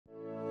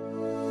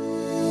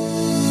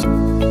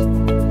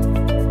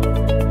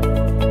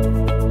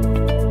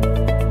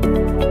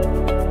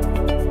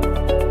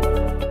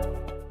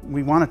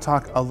want to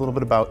talk a little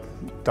bit about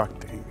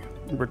ducting,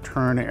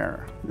 return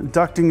air.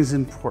 Ducting is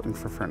important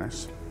for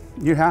furnace.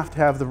 You have to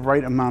have the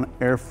right amount of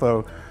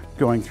airflow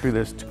going through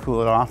this to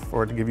cool it off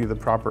or to give you the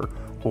proper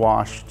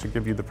wash, to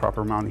give you the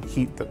proper amount of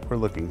heat that we're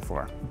looking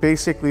for.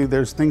 Basically,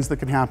 there's things that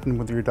can happen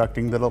with your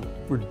ducting that'll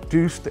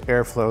reduce the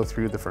airflow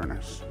through the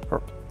furnace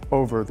or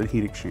over the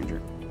heat exchanger.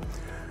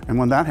 And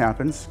when that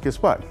happens,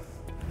 guess what?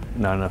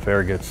 Not enough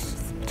air gets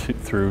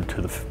through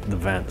to the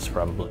vents,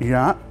 probably.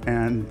 Yeah,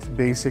 and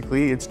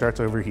basically it starts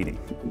overheating.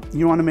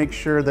 You want to make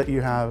sure that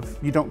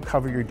you don't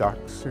cover your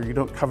ducts or you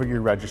don't cover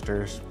your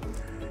registers.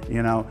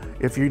 You know,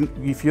 if you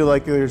feel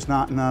like there's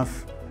not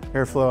enough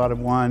airflow out of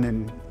one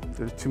and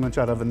there's too much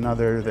out of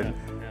another, then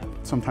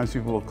sometimes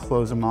people will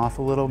close them off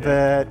a little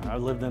bit. I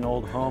lived in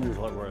old homes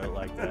where it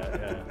like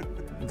that,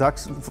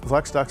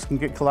 Flex ducts can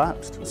get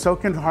collapsed. So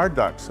can hard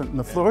ducts and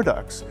the floor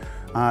ducts.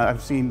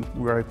 I've seen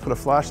where I put a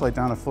flashlight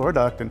down a floor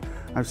duct and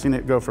I've seen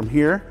it go from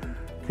here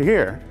to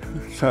here.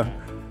 So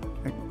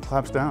it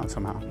collapsed down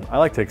somehow. I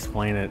like to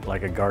explain it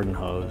like a garden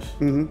hose.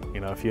 You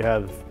know, if you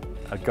have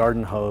a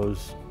garden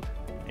hose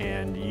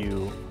and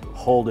you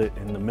hold it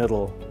in the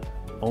middle,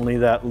 only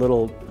that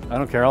little, I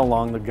don't care how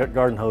long the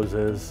garden hose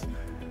is,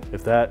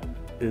 if that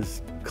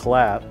is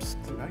collapsed,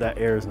 that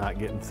air is not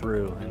getting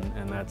through,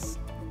 and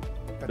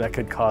that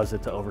could cause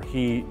it to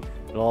overheat.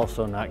 It'll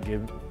also not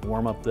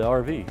warm up the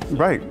RV. So,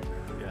 right,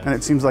 and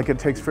it seems like it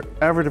takes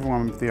forever to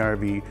warm up the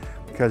RV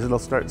because it'll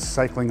start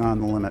cycling on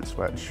the limit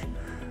switch.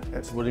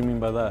 What do you mean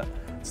by that?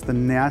 It's the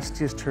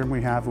nastiest term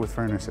we have with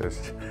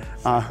furnaces.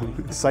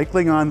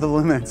 Cycling on the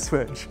limit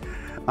switch.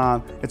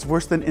 It's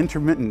worse than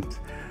intermittent.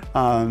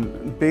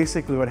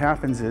 Basically what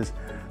happens is,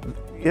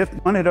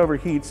 when it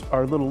overheats,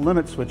 our little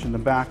limit switch in the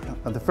back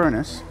of the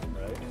furnace,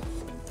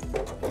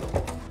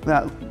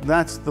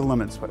 that's the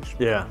limit switch.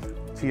 Yeah.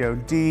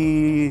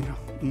 TOD,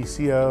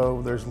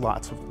 ECO, there's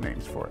lots of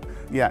names for it.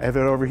 Yeah, if it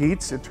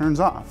overheats, it turns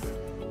off.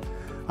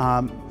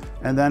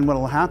 And then what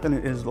will happen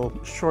is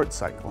it'll short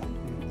cycle.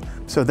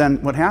 So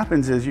then what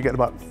happens is you get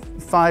about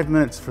 5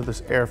 minutes for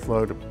this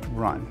airflow to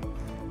run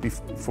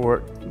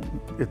before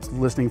it's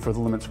listening for the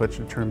limit switch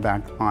to turn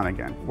back on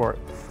again, or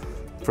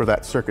for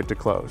that circuit to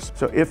close.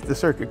 So if the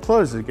circuit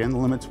closes again, the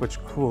limit switch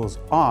cools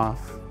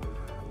off,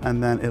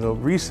 and then it'll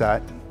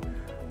reset,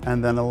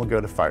 and then it'll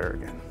go to fire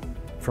again.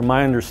 From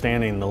my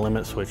understanding, the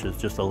limit switch is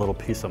just a little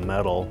piece of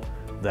metal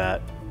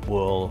that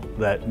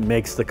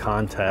makes the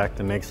contact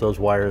and makes those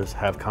wires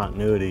have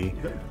continuity,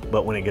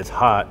 but when it gets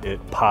hot, it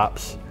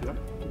pops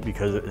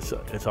because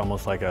it's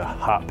almost like a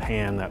hot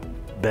pan that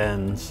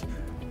bends,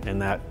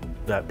 and that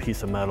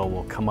piece of metal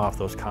will come off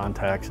those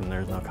contacts and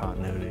there's no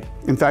continuity.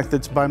 In fact,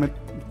 it's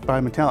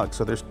bimetallic,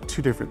 so there's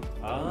two different,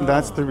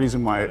 that's the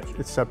reason why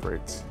it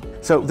separates.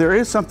 So there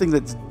is something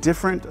that's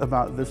different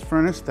about this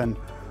furnace than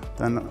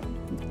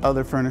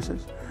other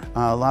furnaces.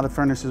 A lot of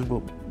furnaces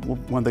will,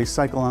 when they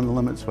cycle on the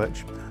limit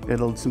switch,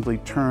 it'll simply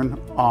turn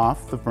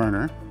off the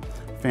burner,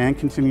 fan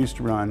continues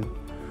to run,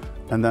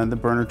 and then the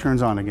burner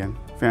turns on again.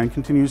 Fan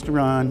continues to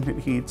run, it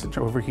heats, it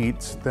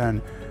overheats,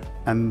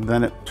 and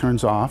then it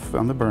turns off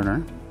on the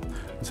burner.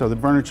 So the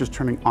burner's just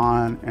turning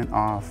on and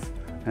off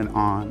and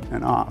on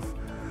and off.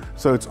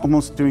 So it's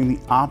almost doing the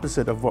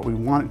opposite of what we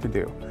want it to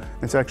do.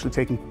 It's actually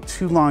taking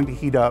too long to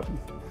heat up,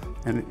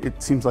 and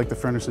it seems like the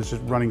furnace is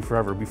just running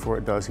forever before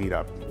it does heat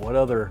up. What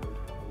other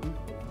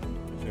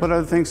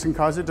things can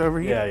cause it to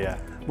overheat? Yeah.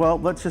 Well,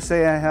 let's just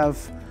say I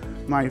have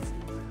like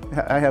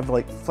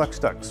flex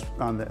ducts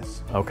on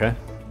this. Okay.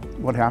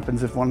 What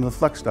happens if one of the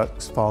flex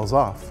ducts falls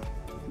off?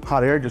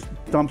 Hot air just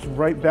dumps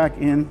right back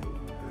in.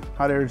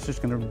 Hot air is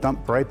just going to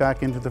dump right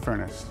back into the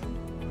furnace.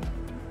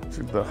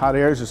 So the hot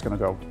air is just going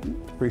to go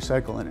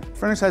recycle in it.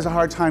 Furnace has a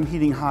hard time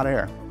heating hot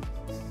air.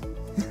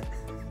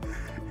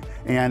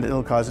 And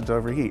it'll cause it to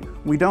overheat.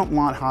 We don't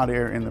want hot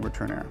air in the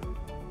return air.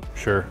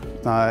 Sure.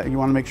 You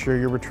want to make sure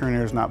your return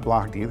air is not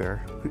blocked either.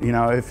 You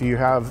know, if you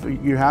have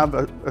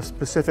a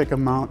specific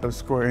amount of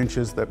square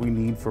inches that we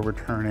need for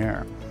return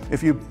air.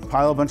 If you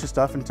pile a bunch of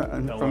stuff in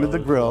front of the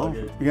grill,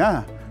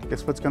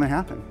 guess what's going to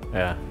happen?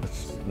 Yeah,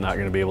 it's not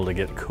going to be able to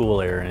get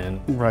cool air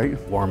in. Right.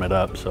 Warm it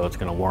up, so it's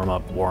going to warm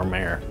up warm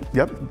air.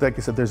 Yep, like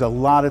I said, there's a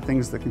lot of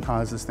things that can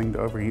cause this thing to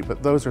overheat,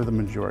 but those are the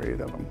majority of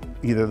them.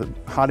 Either the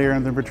hot air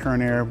in the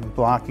return air,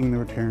 blocking the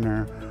return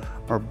air,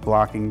 or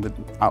blocking the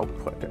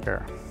output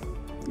air.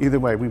 Either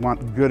way, we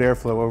want good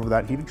airflow over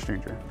that heat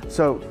exchanger.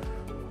 So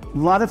a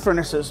lot of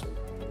furnaces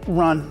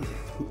run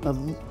a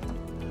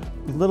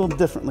little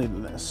differently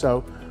than this.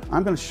 So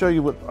I'm going to show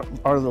you what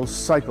our little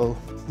cycle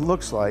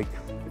looks like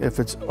if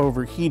it's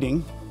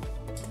overheating,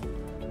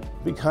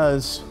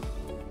 because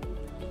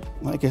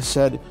like I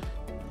said,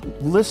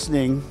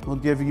 listening will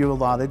give you a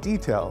lot of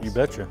details. You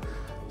betcha.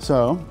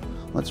 So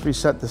let's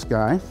reset this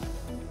guy.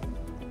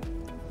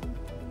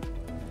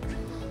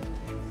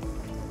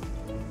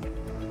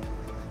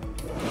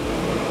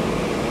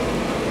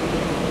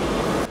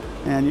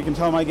 And you can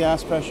tell my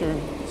gas pressure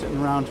sitting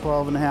around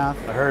 12.5. I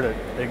heard it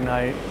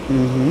ignite.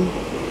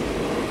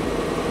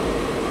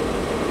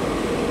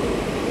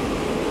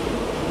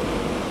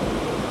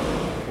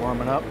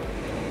 Warming up.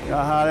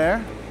 Got hot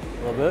air.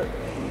 A little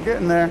bit.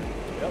 Getting there.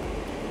 Yep.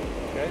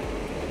 Okay.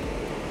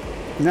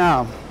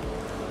 Now,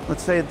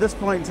 let's say at this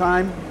point in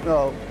time,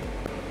 well,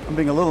 I'm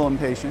being a little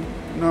impatient.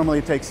 Normally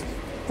it takes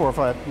 4 or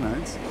 5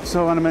 minutes.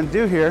 So what I'm going to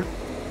do here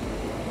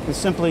is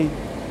simply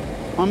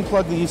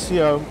unplug the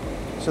ECO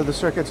so the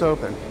circuit's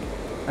open.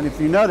 And if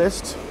you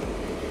noticed,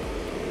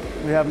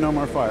 we have no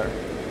more fire.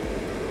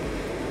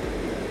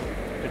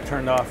 It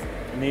turned off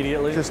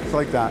immediately? Just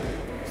like that.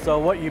 So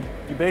what you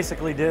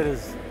basically did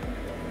is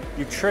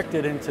you tricked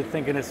it into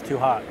thinking it's too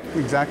hot.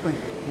 Exactly.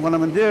 What I'm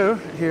going to do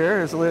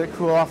here is let it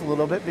cool off a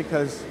little bit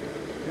because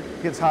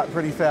it gets hot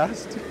pretty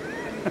fast.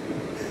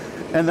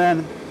 And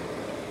then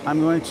I'm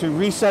going to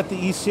reset the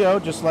ECO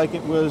just like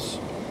it was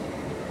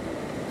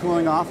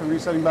cooling off and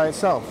resetting by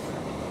itself.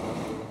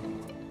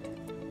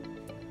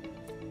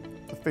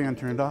 The fan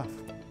turned off.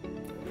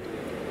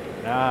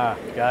 Ah,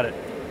 got it.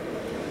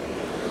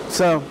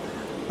 So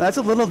that's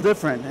a little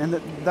different, and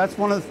that's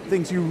one of the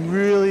things you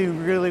really,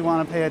 really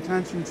want to pay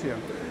attention to,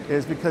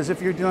 is because if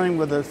you're dealing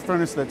with a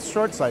furnace that's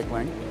short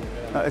cycling,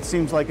 it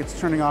seems like it's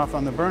turning off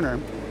on the burner.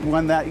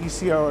 When that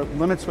ECO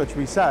limit switch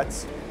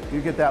resets, you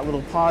get that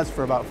little pause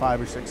for about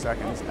 5 or 6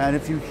 seconds. And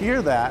if you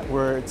hear that,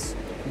 where it's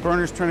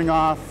burner's turning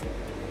off,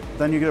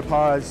 then you get a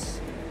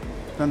pause,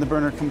 then the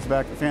burner comes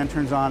back, the fan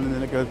turns on, and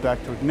then it goes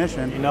back to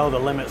ignition. You know the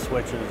limit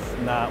switch is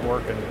not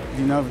working.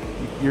 You know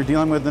you're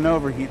dealing with an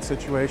overheat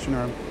situation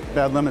or a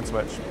bad limit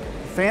switch.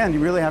 Fan you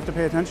really have to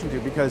pay attention to,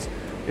 because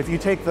if you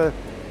take the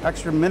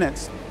extra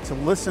minutes to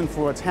listen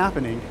for what's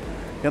happening,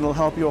 it'll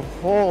help you a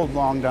whole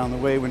long down the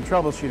way when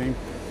troubleshooting,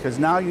 because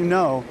now you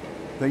know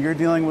that you're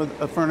dealing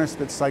with a furnace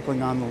that's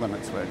cycling on the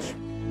limit switch.